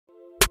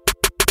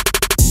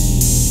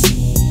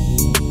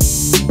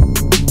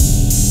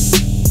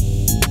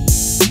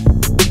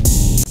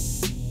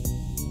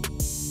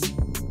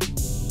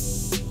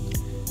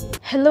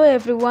Hello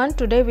everyone,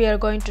 today we are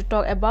going to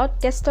talk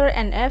about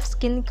Castor-nf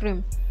skin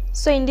cream.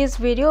 So in this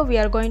video we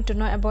are going to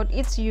know about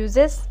its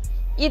uses,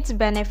 its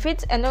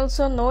benefits, and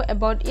also know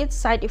about its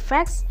side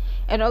effects,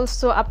 and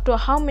also up to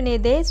how many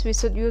days we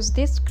should use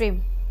this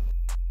cream.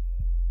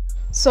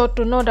 So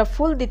to know the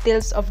full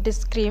details of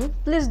this cream,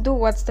 please do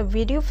watch the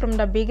video from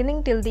the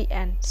beginning till the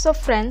end. So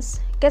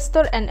friends,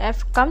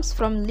 Castor-nf comes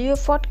from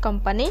Flipkart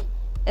company.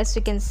 As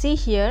you can see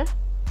here,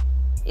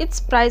 its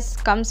price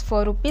comes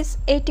for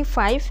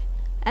 ₹85,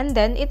 and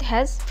then it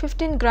has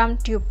 15-gram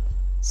tube.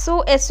 So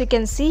as you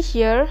can see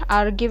here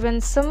are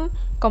given some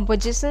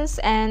compositions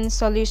and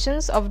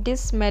solutions of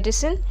this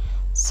medicine.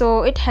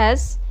 So it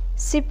has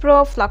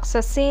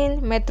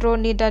ciprofloxacin,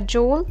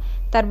 metronidazole,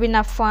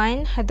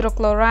 terbinafine,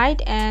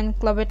 hydrochloride, and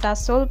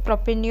clobetasol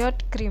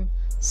propionate cream.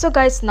 So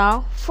guys,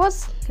 now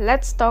first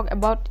let's talk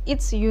about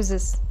its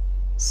uses.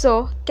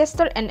 So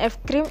Castor-nf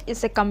cream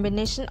is a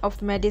combination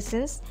of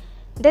medicines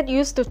that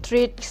used to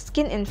treat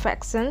skin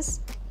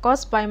infections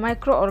caused by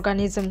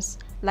microorganisms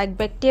like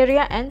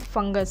bacteria and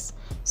fungus.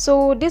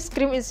 So this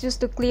cream is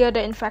used to clear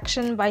the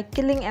infection by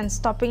killing and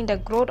stopping the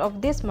growth of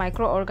these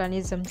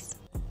microorganisms.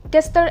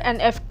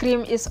 Castor-nf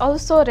cream is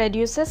also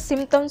reduces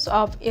symptoms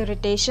of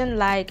irritation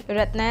like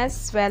redness,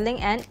 swelling,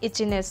 and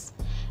itchiness.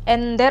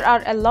 And there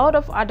are a lot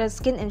of other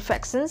skin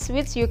infections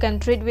which you can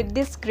treat with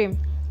this cream,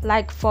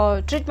 like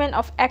for treatment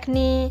of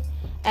acne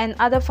and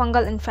other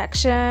fungal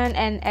infection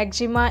and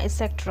eczema,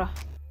 etc.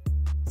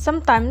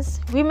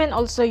 Sometimes women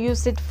also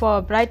use it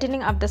for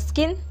brightening up the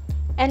skin,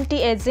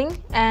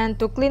 anti-aging, and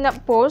to clean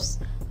up pores,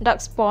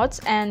 dark spots,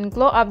 and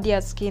glow up their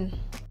skin.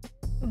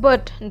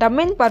 But the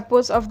main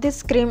purpose of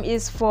this cream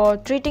is for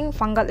treating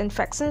fungal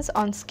infections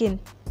on skin.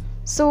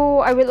 So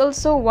I will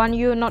also warn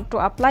you not to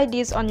apply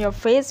this on your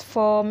face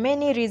for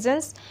many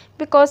reasons,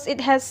 because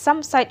it has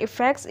some side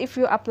effects if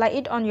you apply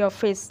it on your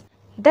face.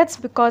 That's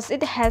because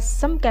it has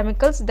some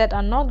chemicals that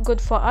are not good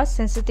for our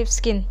sensitive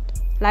skin,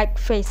 like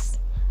face.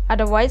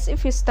 Otherwise,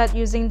 if you start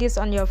using this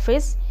on your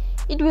face,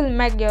 it will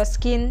make your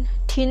skin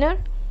thinner,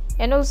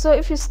 and also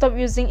if you stop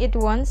using it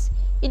once,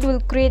 it will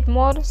create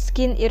more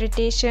skin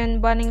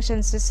irritation, burning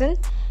sensation,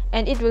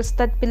 and it will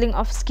start peeling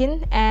off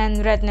skin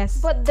and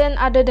redness. But then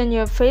other than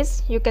your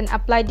face, you can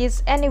apply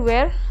this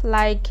anywhere,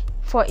 like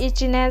for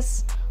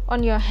itchiness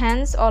on your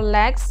hands or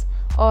legs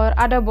or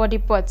other body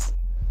parts.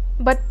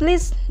 But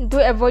please do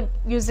avoid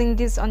using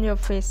this on your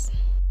face.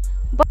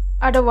 But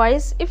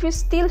otherwise, if you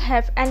still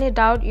have any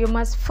doubt, you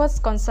must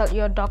first consult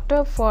your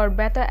doctor for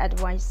better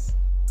advice.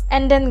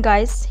 And then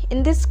guys,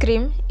 in this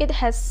cream, it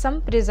has some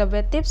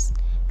preservatives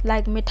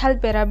like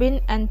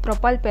methylparaben and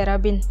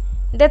propylparaben.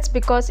 That's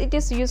because it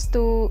is used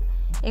to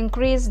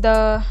increase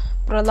the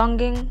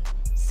prolonging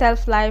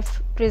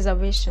shelf-life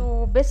preservation.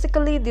 So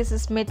basically this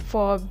is made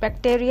for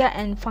bacteria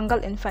and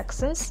fungal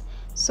infections.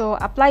 So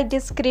apply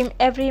this cream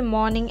every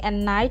morning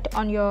and night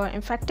on your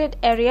infected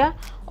area,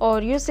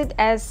 or use it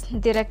as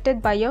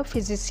directed by your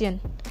physician.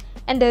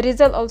 And the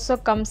result also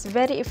comes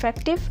very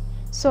effective.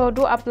 So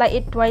do apply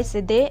it twice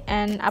a day,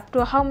 and up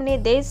to how many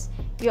days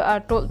you are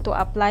told to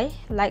apply,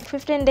 like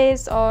 15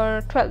 days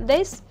or 12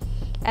 days,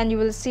 and you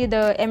will see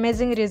the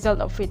amazing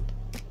result of it.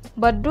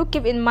 But do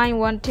keep in mind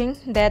one thing,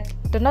 that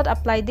do not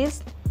apply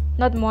this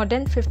not more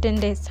than 15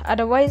 days.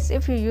 Otherwise,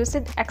 if you use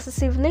it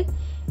excessively,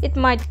 it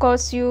might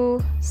cause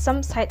you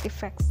some side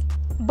effects.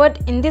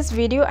 But in this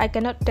video, I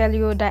cannot tell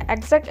you the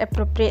exact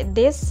appropriate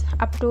days,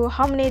 up to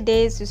how many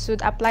days you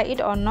should apply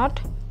it or not,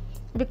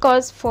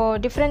 because for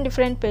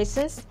different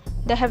patients,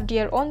 they have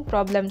their own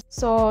problems.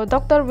 So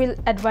doctor will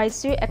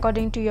advise you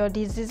according to your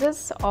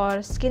diseases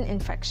or skin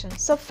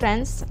infections. So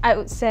friends, I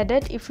would say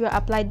that if you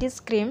apply this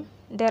cream,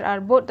 there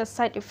are both the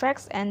side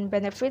effects and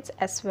benefits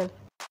as well.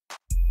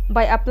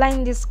 By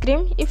applying this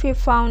cream, if you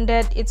found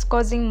that it's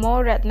causing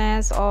more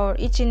redness or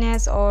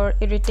itchiness or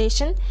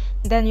irritation,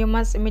 then you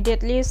must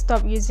immediately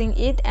stop using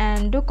it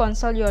and do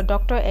consult your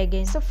doctor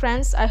again. So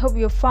friends, I hope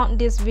you found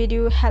this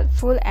video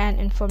helpful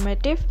and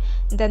informative.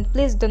 Then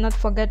please do not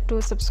forget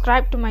to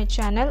subscribe to my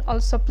channel.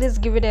 Also please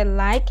give it a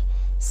like,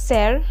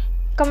 share,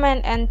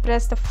 comment, and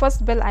press the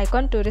first bell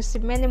icon to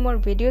receive many more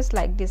videos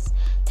like this.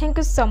 Thank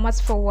you so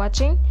much for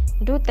watching.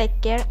 Do take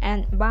care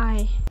and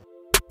bye.